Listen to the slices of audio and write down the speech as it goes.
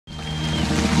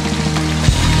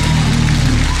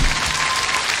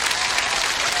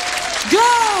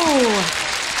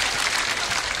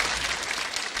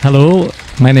Hello,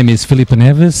 my name is Filipe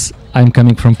Neves. I'm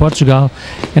coming from Portugal,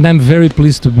 and I'm very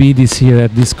pleased to be this year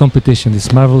at this competition,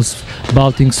 this marvelous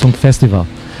Baltic Song Festival.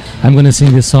 I'm going to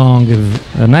sing a song,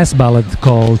 a nice ballad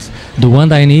called The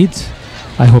One I Need.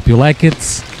 I hope you like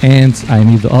it, and I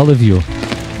need all of you.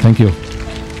 Thank you.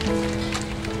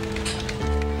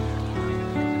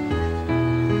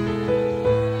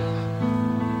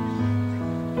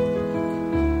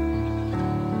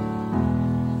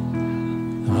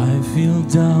 I feel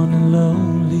down and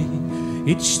lonely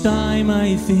each time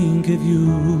I think of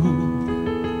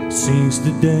you. Since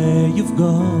the day you've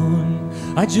gone,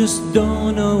 I just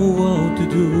don't know what to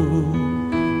do.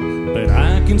 But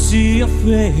I can see your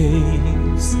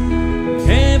face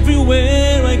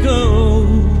everywhere I go.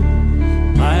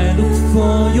 I look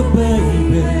for you,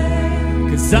 baby,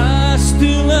 'cause I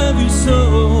still love you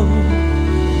so.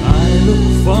 I look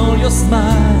for your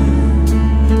smile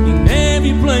in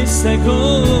every place I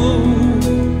go.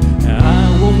 I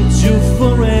want you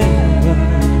forever,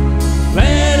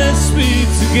 let us be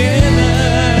together.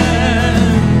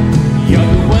 You're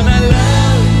the one I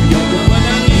love, you're the one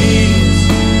I need.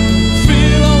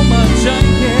 Feel how much I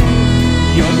care.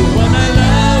 You're the one I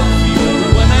love, you're the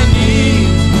one I need.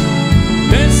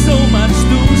 There's so much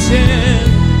to share,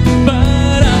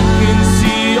 but I can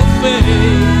see your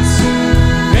face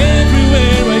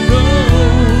everywhere I go.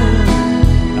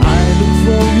 I look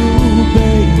for you,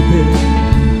 baby,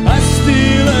 I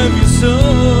still love you so.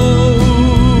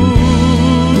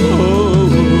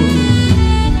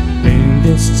 And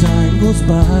as time goes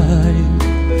by,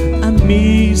 I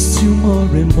miss you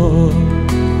more and more.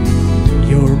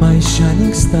 You're my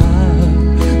shining star,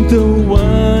 the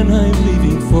one I'm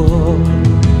living for.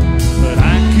 But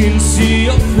I can see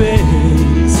your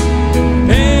face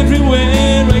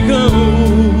everywhere I go.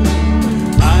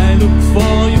 I look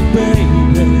for you,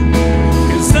 baby,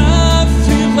 'cause I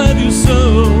still love you so.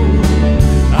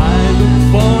 I look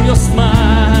for your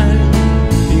smile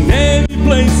in every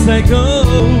place I go.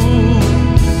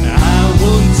 I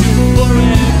want you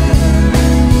forever,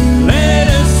 let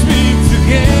us be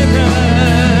together.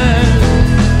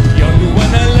 You're the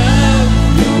one I love,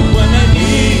 you're the one I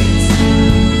need.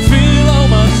 Feel how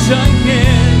much I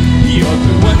care. You're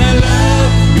the one I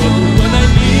love, you're the one I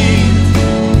need.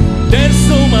 There's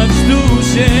so much to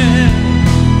share,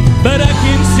 but I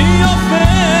can see your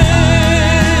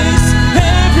face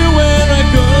everywhere I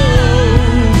go.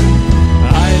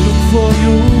 I look for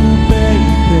you,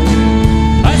 baby,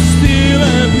 I still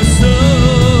love you so.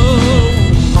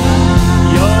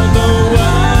 You're the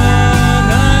one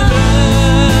I love.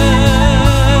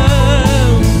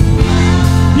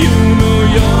 You know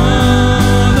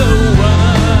you're the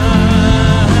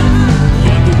one.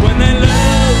 You're the one I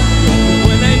love, you're the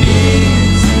one I need.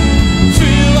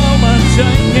 Feel how much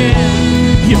I care.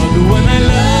 You're the one I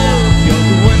love, you're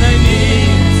the one I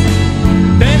need.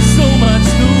 There's so much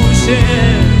to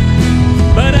share,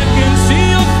 but I can see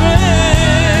your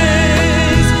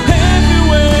face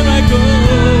everywhere I go.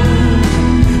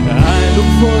 I look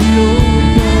for you,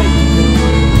 baby,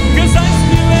 'cause I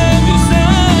still love you so.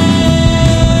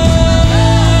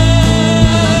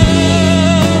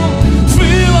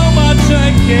 Feel how much I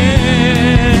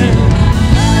care.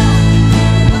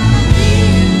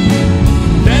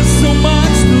 There's so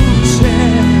much to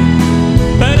share,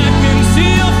 but I can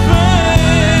see your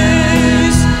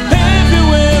face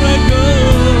everywhere I go.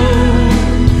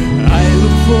 I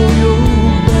look for you,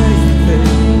 baby,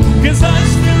 'cause I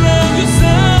still love you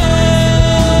so.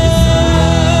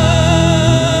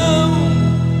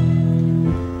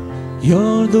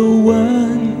 You're the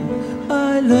one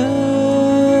I love.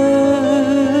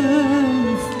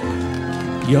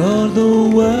 You're the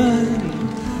one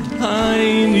I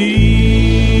need.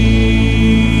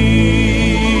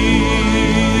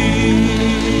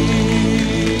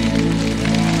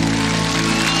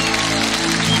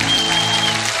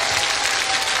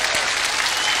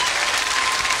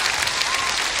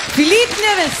 Filipe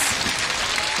Neves.